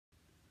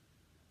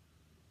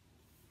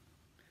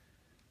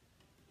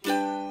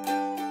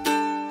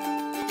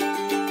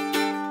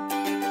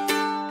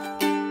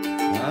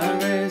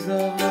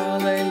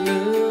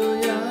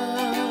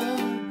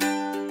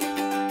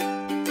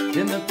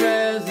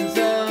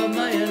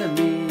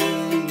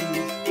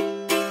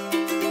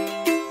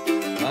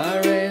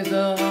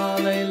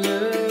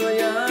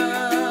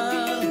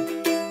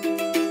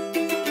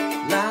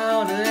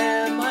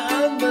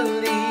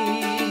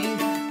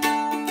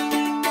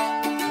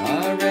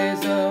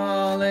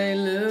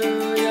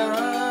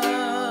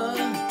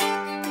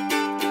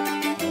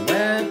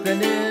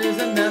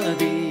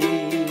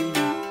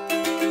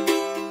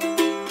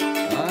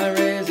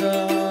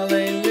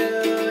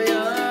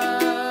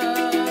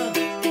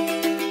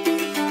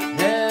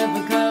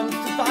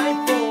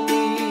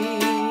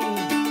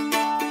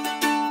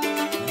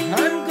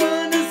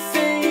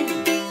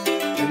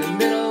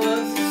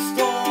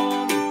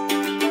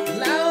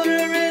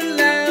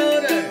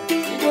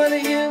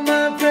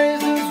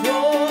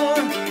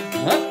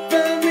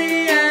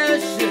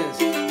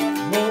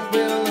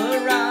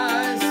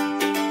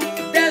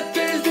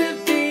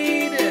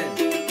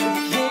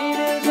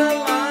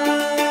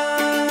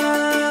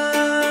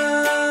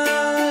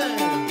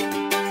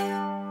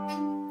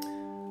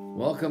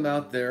Welcome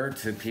out there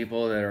to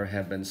people that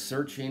have been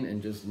searching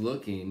and just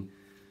looking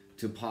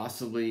to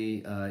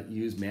possibly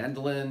use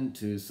mandolin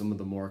to some of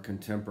the more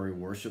contemporary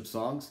worship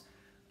songs.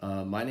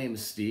 My name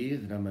is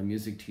Steve, and I'm a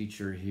music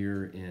teacher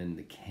here in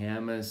the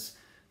Camas,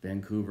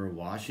 Vancouver,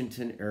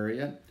 Washington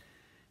area.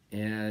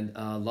 And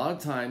a lot of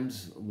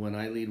times when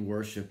I lead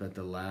worship at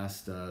the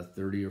last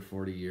 30 or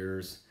 40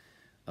 years,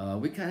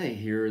 we kind of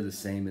hear the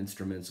same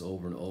instruments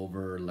over and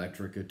over: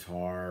 electric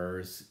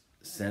guitars,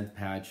 synth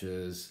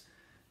patches.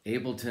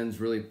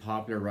 Ableton's really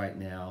popular right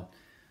now,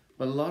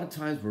 but a lot of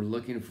times we're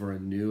looking for a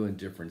new and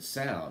different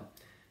sound.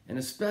 And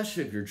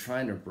especially if you're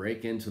trying to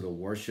break into the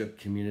worship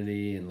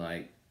community and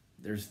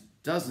there's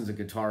dozens of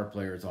guitar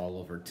players all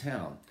over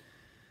town.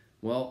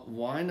 Well,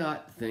 why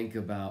not think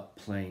about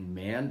playing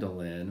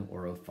mandolin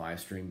or a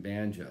 5-string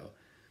banjo?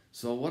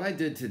 So what I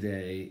did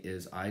today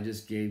is I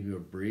just gave you a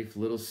brief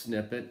little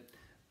snippet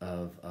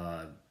of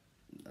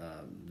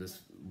this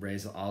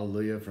Raise A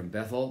Hallelujah from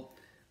Bethel.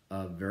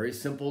 Very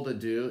simple to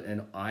do,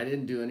 and I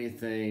didn't do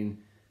anything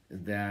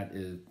that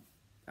is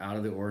out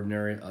of the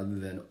ordinary other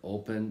than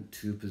open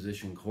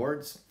 2-position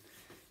chords.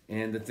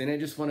 And the thing I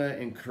just want to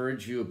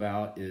encourage you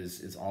about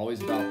is it's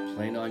always about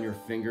playing on your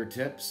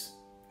fingertips.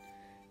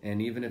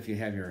 And even if you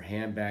have your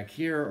hand back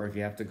here, or if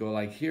you have to go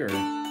like here,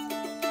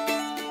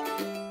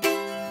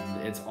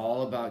 it's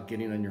all about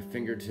getting on your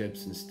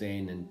fingertips and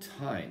staying in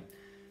time.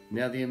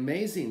 Now, the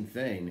amazing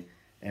thing,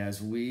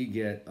 as we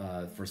get,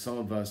 for some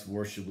of us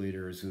worship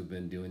leaders who've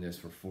been doing this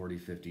for 40,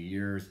 50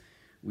 years,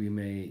 we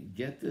may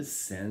get this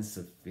sense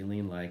of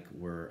feeling like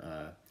we're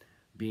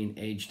being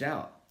aged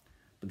out.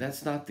 But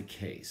that's not the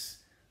case.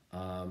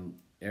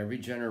 Every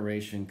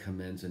generation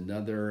commends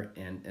another,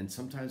 and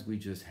sometimes we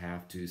just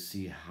have to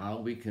see how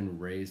we can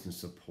raise and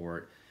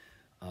support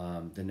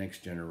the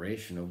next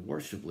generation of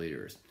worship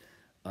leaders.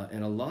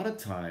 And a lot of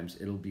times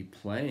it'll be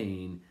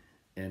playing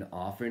and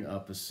offering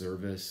up a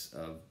service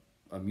of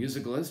a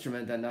musical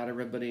instrument that not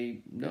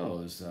everybody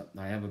knows.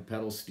 I have a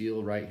pedal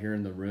steel right here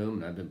in the room,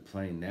 and I've been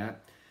playing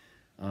that.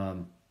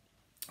 A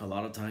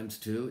lot of times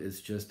too, it's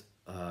just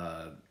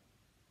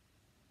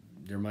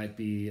there might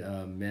be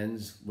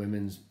men's,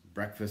 women's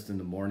breakfast in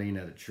the morning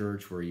at a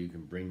church where you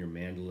can bring your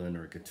mandolin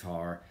or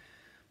guitar.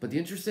 But the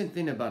interesting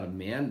thing about a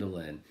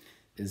mandolin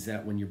is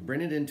that when you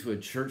bring it into a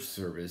church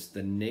service,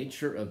 the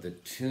nature of the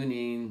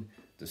tuning,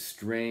 the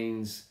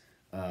strings,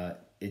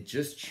 it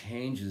just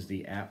changes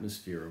the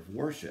atmosphere of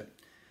worship.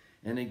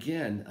 And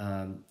again,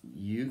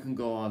 you can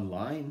go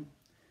online,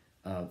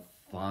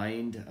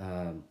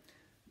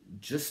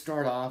 just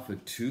start off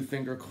with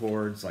 2-finger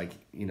chords,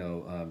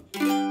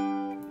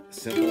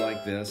 simple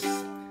like this.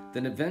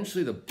 Then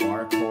eventually the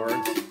bar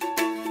chords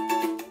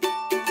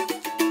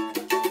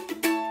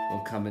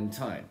will come in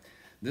time.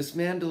 This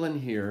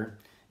mandolin here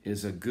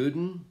is a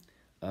Gooden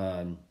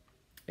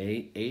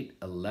A8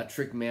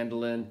 electric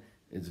mandolin.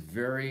 It's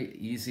very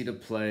easy to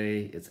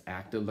play. It's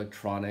active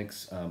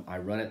electronics. I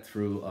run it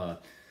through a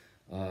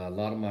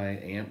lot of my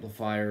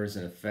amplifiers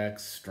and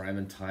effects,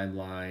 Strymon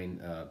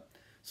Timeline,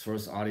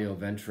 Source Audio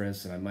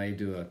Ventris, and I might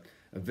do a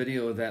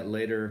video of that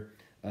later,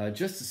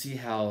 just to see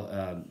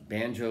how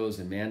banjos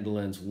and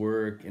mandolins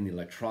work in the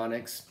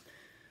electronics.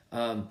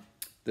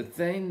 The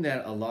thing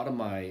that a lot of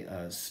my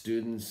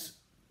students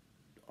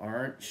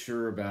aren't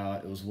sure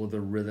about is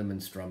the rhythm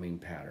and strumming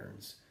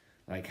patterns.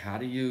 Like, how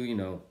do you,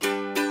 will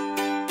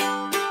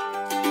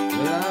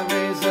I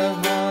raise a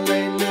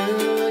hallelujah,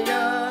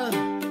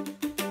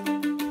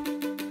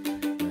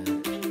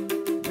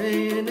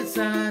 made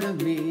inside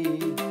of me.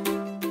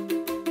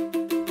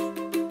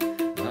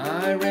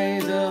 I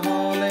raise a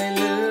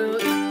hallelujah.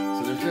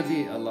 So there's going to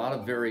be a lot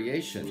of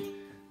variation,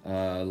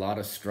 a lot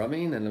of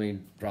strumming. And let me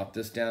drop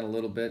this down a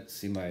little bit.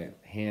 See my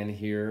hand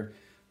here.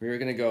 We're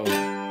going to go.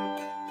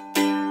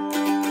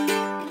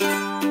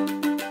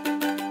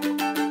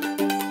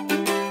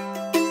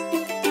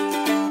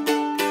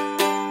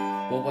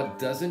 But what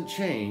doesn't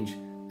change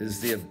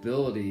is the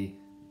ability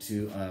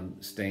to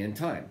stay in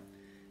time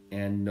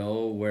and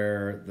know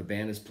where the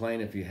band is playing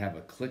if you have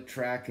a click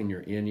track in your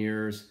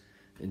in-ears,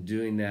 and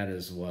doing that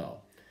as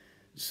well.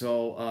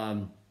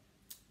 So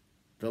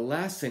the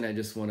last thing I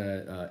just want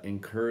to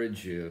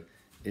encourage you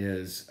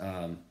is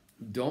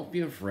don't be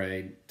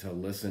afraid to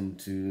listen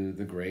to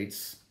the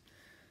greats,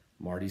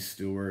 Marty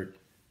Stewart,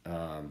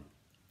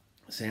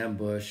 Sam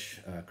Bush,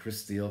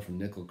 Chris Steele from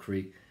Nickel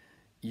Creek.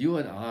 You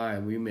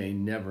and we may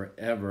never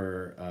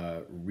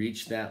ever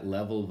reach that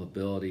level of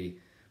ability,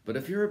 but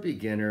if you're a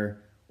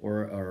beginner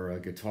or a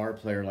guitar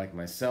player like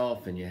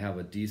myself and you have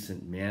a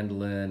decent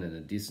mandolin and a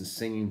decent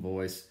singing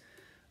voice,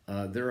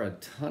 there are a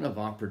ton of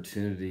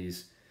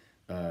opportunities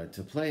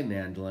to play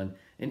mandolin.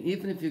 And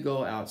even if you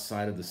go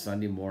outside of the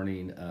Sunday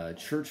morning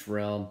church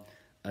realm,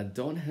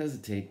 don't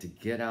hesitate to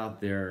get out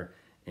there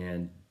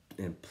and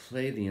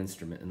play the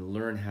instrument and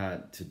learn how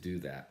to do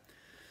that.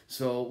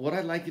 So what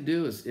I'd like to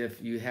do is,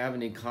 if you have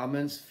any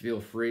comments, feel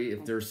free.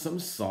 If there's some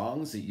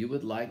songs that you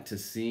would like to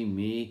see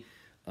me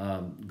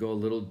go a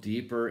little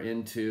deeper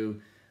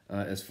into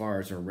as far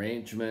as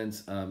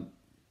arrangements,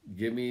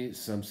 give me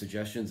some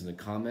suggestions in the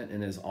comment.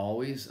 And as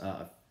always,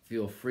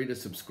 feel free to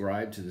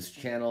subscribe to this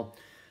channel.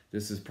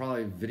 This is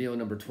probably video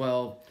number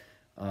 12.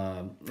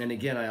 And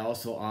again, I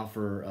also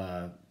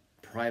offer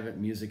private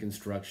music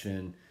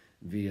instruction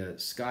via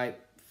Skype,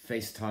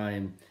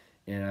 FaceTime,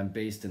 and I'm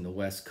based in the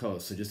West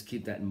Coast, so just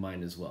keep that in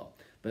mind as well.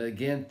 But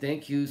again,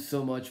 thank you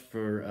so much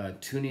for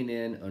tuning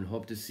in, and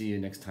hope to see you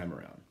next time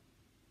around.